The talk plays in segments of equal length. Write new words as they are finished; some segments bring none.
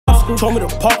taco. Told me to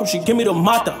park up, she give me the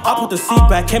mata. I put the seat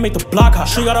back, can't make the block hot.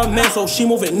 She got a man, so she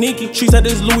moving Nikki. She said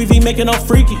this Louis V making her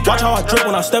freaky. Watch how I drip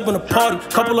when I step in the party.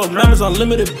 Couple of members,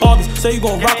 unlimited bargains. Say you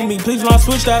gon' rock with me, please do not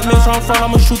switch that. Make sure I'm front,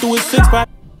 I'ma shoot through his 6-pack.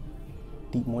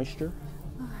 Deep moisture.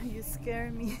 You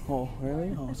scare me. Oh,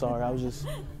 really? Oh, sorry. I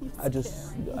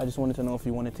just wanted to know if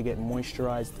you wanted to get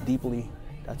moisturized deeply.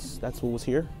 That's what was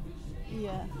here?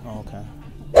 Yeah. Oh, okay.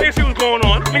 Let me see what's going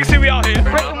on. Let me see we out here.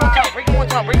 Break him one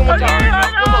time.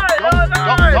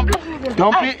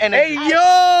 Dump it and hey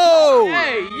yo!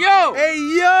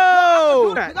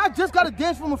 I just got a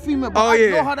dance from a female, but oh, I yeah.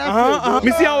 know how that feels. Let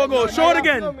me see how it goes. Show it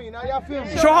again.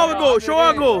 Show how it goes. Show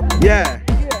how it goes. Yeah.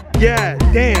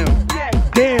 Damn.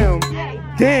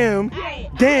 I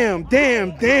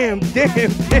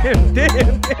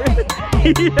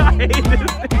hate this nigga.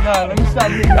 Nah, let me stop.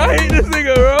 I hate this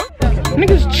nigga, bro.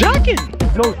 Niggas jocking.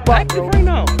 No spot, bro. Right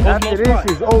now. After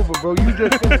this is over, bro. You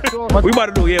just finished talking. We about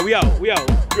to do, yeah, we out. We have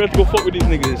to go fuck with these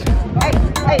niggas.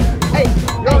 Hey.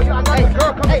 Yo, I got the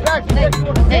girl coming back.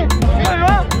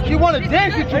 She wanna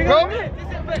dance with you, bro.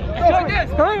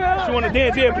 She wanna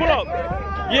dance, yeah, pull up.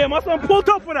 Yeah, my son pulled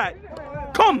up for that.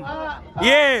 Come.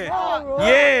 Yeah.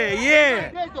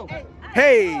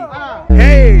 Hey.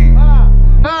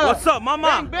 What's up,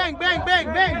 mama? Bang. Tell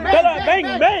her,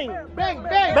 bang.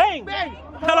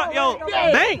 Tell her, yo,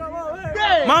 bang.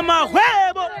 Mama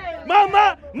huevo.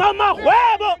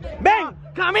 Bang.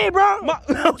 Come here, bro.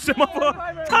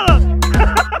 Tell her.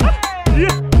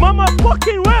 Yeah, mama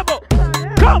fucking huevo.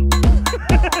 Come.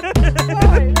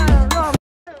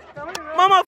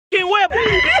 Mama fucking huevo.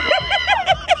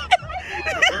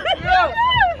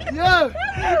 Yeah.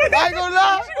 I ain't gonna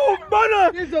lie. She gon' burn her.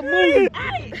 It's a movie.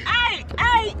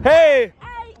 Hey.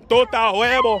 Tota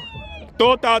huevo.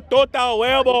 Tota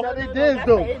huevo. How they dance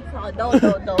though?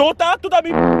 Tota mi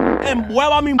en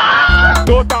hueva mi.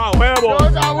 Tota huevo.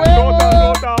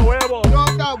 Tota huevo.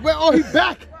 Oh, he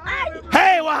back.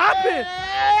 Hey, what happened?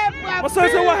 My son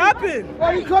said, what happened?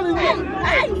 Oh, he calling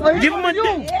you. Give him a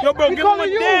dance. Yo, bro, give him a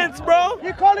dance, bro.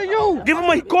 He calling you.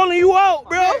 He calling you out,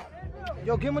 bro.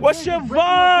 Yo, give him a What's dance. your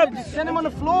vibe? Just send him on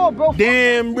the floor, bro.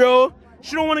 Damn, bro.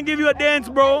 She don't want to give you a dance,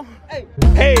 bro.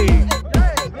 Hey.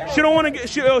 She don't want to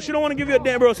give you a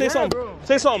dance, bro. Say something.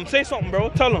 Say something, bro.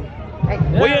 Tell him.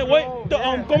 Wait.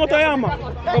 ¿Cómo te llamas?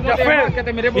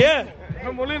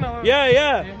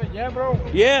 Yeah, bro.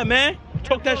 Yeah, man.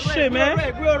 Talk that shit, man.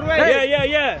 Yeah. We are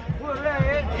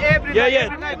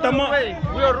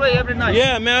ready every night.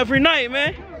 Yeah, man.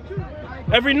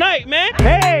 Every night, man.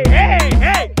 Hey.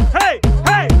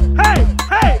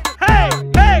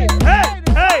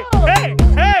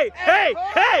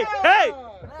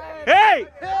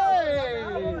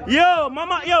 Yo,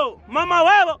 mama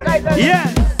huevo.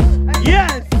 Yes.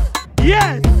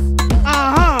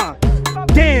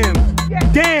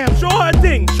 Damn. Show her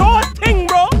thing,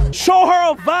 bro. Show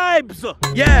her vibes.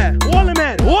 Yeah. Hold him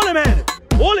at it.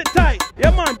 Hold it tight.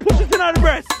 Yeah, man. Push it in out the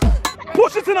breast.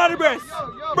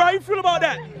 Bro, how you feel about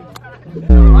that?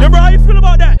 Yeah, bro, how you feel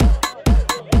about that?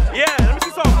 Yeah, let me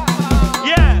see something.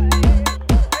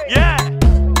 Yeah.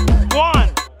 One.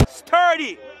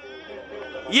 Sturdy.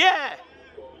 Yeah.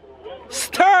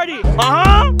 Sturdy.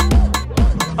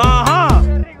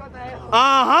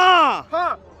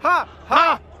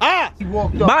 He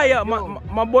walked up. Buy up.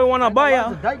 My boy wanna buy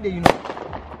up. Yo,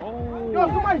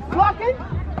 somebody flocking?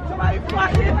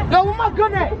 Yo, where my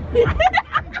gun at?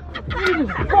 This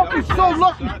fucking so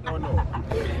lucky.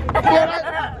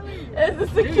 It's the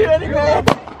security man.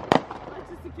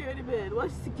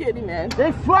 What's the security man?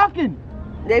 They flocking.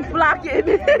 They flocking.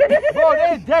 Bro,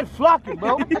 they're dead flocking,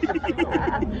 bro.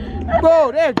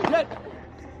 Bro, they're dead.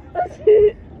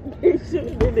 They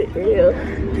shooting in the air.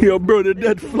 Yo, bro, they're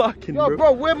dead flocking, Yo,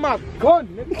 bro, where my gun?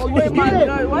 Oh, you ain't my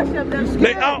gun. Watch them.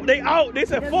 They out. They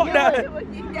said fuck that.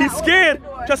 He's scared.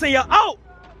 Just say you're out.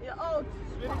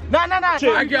 Nah.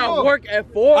 I got work at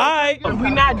 4. Alright. We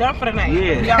not done for the night.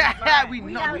 Yeah. We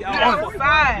know. We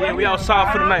outside. Yeah, we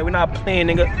outside for the night. We're not playing,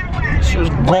 nigga. She was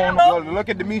going. Yo, look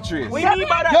at Demetrius. We need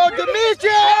about Yo,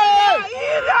 Demetrius!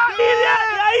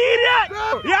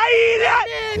 Yeah.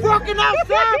 Fucking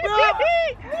outside, bro!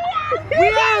 We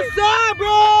outside,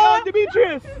 bro! Yo,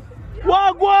 Demetrius.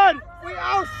 Wagwan. We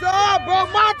outside, bro!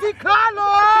 Monte Carlo!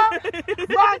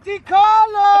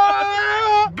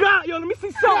 Yo, let me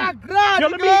see something. God,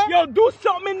 Yo, do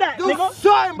something in that, do nigga.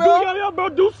 something, bro! Yo, bro,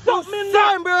 do something in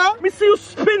that. bro! Let me see you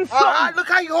spin something. Alright, look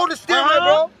how you hold the steering,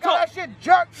 bro! That shit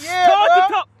jerk, yeah, Start bro!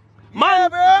 it up.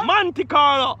 bro. Monte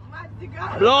Carlo.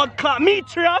 Blood clot.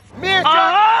 Demetrius. Man,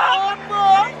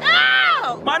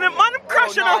 Man, I'm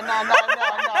crashing up.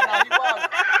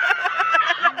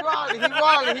 No, you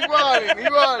wildin'.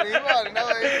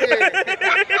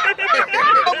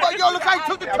 No, yo, look how he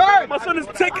took the turn. My son is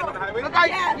ticking. Look how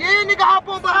nigga hop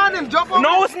on behind him, jump on.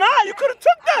 No, it's not. You could have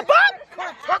took that, Bob.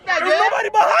 There's nobody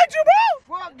behind you,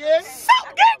 bro. Fuck, gang.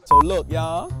 So look,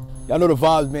 y'all know the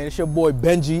vibes, man. It's your boy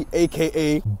Benji,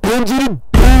 aka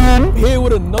benji.the.don, here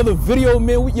with another video,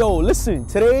 man. Yo, listen,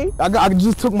 today I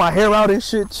just took my hair out and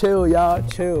shit. Chill, y'all,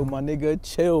 chill, my nigga,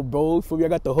 chill, bro. For me, I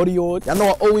got the hoodie on. Y'all know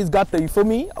I always got the, you feel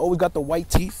me? I always got the white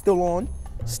tee still on,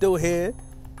 still here.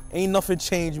 Ain't nothing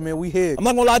changed, man. We here. I'm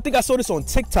not gonna lie, I think I saw this on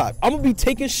TikTok. I'm gonna be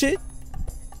taking shit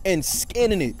and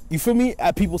scanning it, you feel me?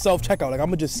 At people's self-checkout. Like, I'm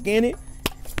gonna just scan it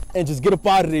and just get up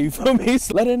out of there, you feel me?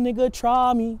 So let a nigga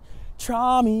try me.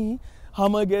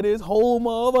 I'ma get his whole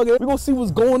motherfucker. We gonna see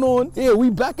what's going on. Yeah, we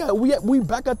back at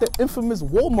the infamous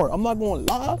Walmart. I'm not gonna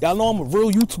lie. Y'all know I'm a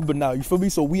real YouTuber now, you feel me?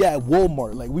 So we at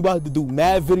Walmart. Like, we about to do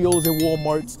mad videos in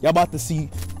Walmarts. Y'all about to see,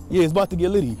 yeah, it's about to get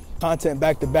litty. Content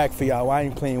back to back for y'all. I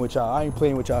ain't playing with y'all. I ain't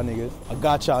playing with y'all niggas. I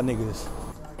got y'all niggas.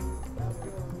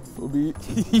 Feel me?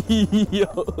 Yo,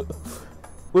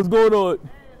 what's going on?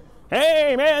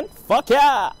 Hey man, fuck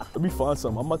yeah! Let me find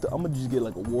something. I'm gonna just get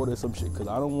like a water or some shit, cause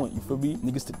I don't want, you feel me,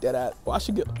 niggas to dead at. Well, I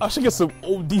should get some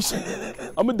OD shit.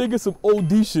 I'm gonna dig in some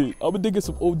OD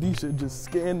shit. And just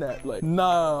scan that. Like,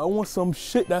 nah, I want some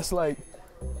shit that's like,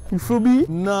 you feel me?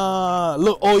 Nah,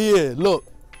 look, oh yeah, look.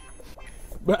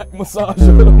 Back massage.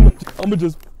 I'ma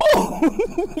just, oh!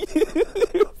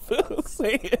 You feel what I'm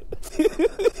saying?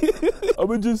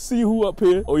 I'ma just see who up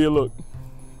here. Oh yeah, look.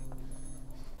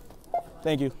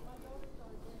 Thank you.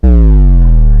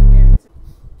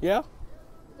 Yeah? Is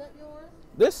that yours?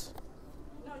 This?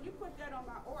 No, you put that on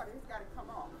my order. It's got to come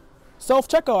off.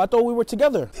 Self-checkout. I thought we were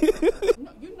together.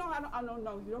 No, you know I don't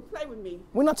know. You don't play with me.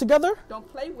 We're not together? Don't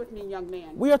play with me, young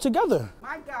man. We are together.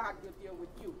 My God will deal with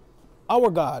you.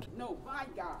 Our God. No, my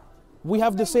God. We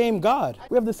have the same God.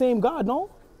 We have the same God,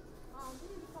 no?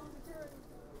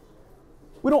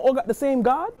 We don't all got the same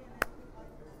God?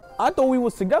 I thought we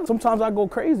was together. Sometimes I go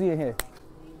crazy in here.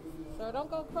 So don't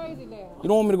go crazy now. You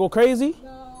don't want me to go crazy?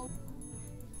 No.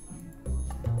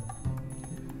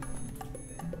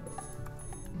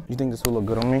 You think this will look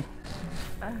good on me?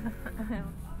 I don't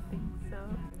think so.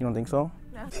 You don't think so?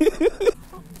 No.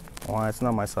 Why? It's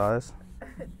not my size.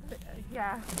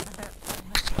 Yeah.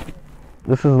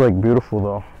 This is like beautiful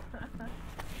though.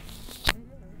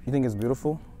 You think it's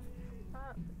beautiful?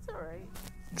 It's alright.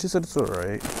 She said it's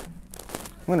alright.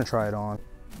 I'm gonna try it on.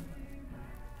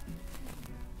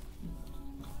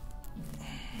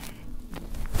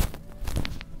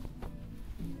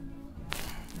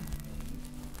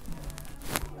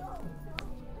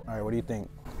 All right, what do you think?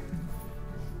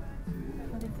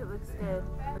 I think it looks good.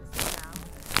 It looks good now.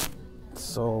 It's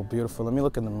so beautiful. Let me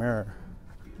look in the mirror.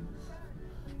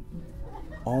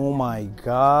 Oh my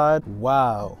God!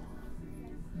 Wow.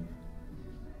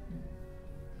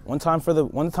 One time for the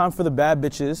bad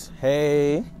bitches.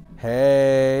 Hey.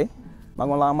 I'm not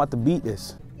gonna lie, I'm about to beat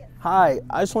this. Yes. Hi,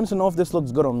 I just wanted to know if this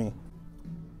looks good on me.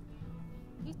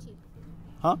 You too.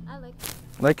 Huh? I like it.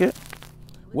 Like it?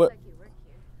 What? Looks like you work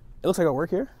here. It looks like I work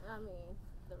here? I mean,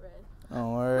 the red.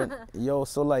 Oh, word. Yo,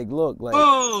 so like, look, like.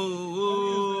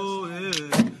 Oh,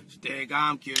 yeah. She think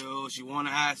I'm cute. She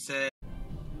wanna have sex.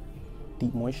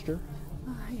 Deep moisture?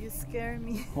 Oh, you scare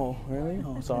me. Oh, really?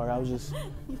 Oh, sorry. I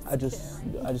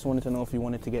just wanted to know if you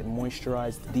wanted to get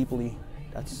moisturized deeply.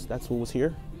 That's what was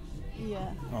here?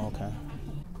 Yeah. Oh, okay.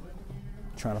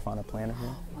 Trying to find a planner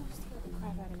here? Oh, you scared the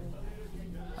crap out of me.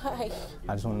 Hi.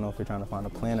 I just want to know if you're trying to find a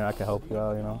planner. I can help you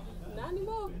out, you know? Not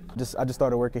anymore. I just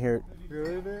started working here.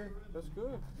 Really? That's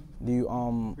good. Do you,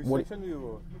 Which section do you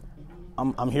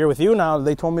work? I'm here with you now.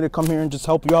 They told me to come here and just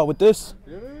help you out with this.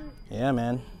 Really? Yeah,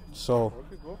 man. So,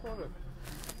 Okay, go for it.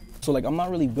 so like, I'm not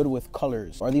really good with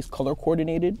colors. Are these color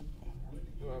coordinated?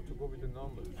 You have to go with the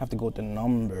numbers. Have to go with the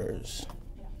numbers.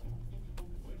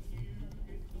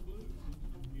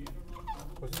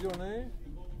 What's your name?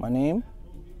 My name?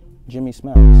 Jimmy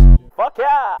Smacks. Fuck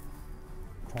yeah!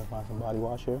 Trying to find some body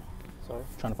wash here. Sorry?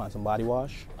 Trying to find some body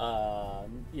wash.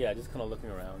 Yeah, just kind of looking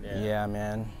around. Yeah. Yeah,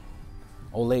 man.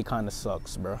 Olay kind of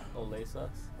sucks, bro. Olay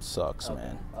sucks. Sucks, Okay.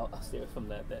 man. I'll stay away from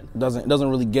that then. Doesn't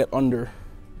really get under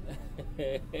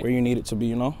where you need it to be,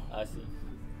 you know? I see.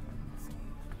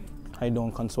 How you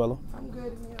doing, Consuelo? I'm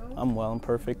good, you. I'm well. I'm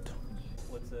perfect.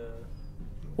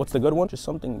 What's the good one? Just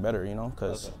something better, you know?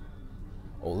 Because Okay.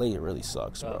 Olay really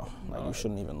sucks, bro. Like, you alright.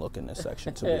 shouldn't even look in this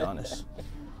section, to be honest.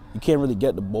 You can't really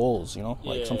get the balls, you know?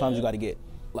 Like, sometimes you got to get,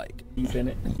 like... He's in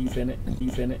it.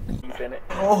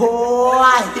 Oh,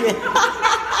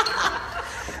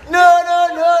 no,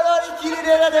 the kid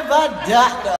is a bad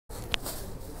doctor.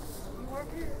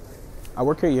 I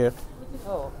work here, yeah.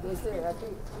 Oh, they said I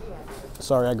think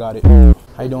Sorry, I got it.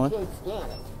 How you doing? can't scan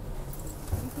it.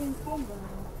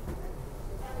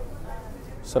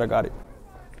 Said I got it.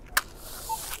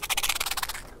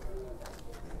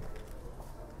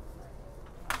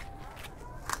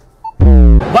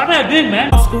 What am I doing,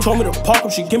 man? Told me to park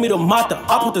up, she give me the mata.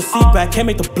 I put the seat back, can't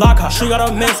make the block hot. She got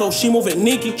a man, so she moving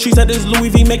sneaky. She said this Louis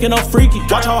V making her freaky.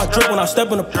 Watch how I drip when I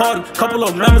step in the party. Couple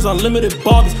of members, unlimited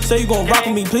bargains. Say you gon' rock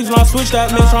with me, please when I switch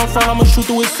that. Make sure I'm front, I'ma shoot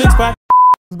through his six pack.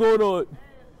 What's going on?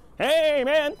 Hey,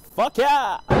 man. Fuck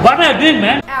yeah. What am I doing,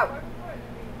 man? Out.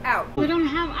 Out. We don't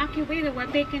have Acuveda, we're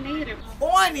baconator.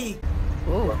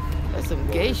 Ooh, that's some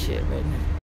gay shit right now.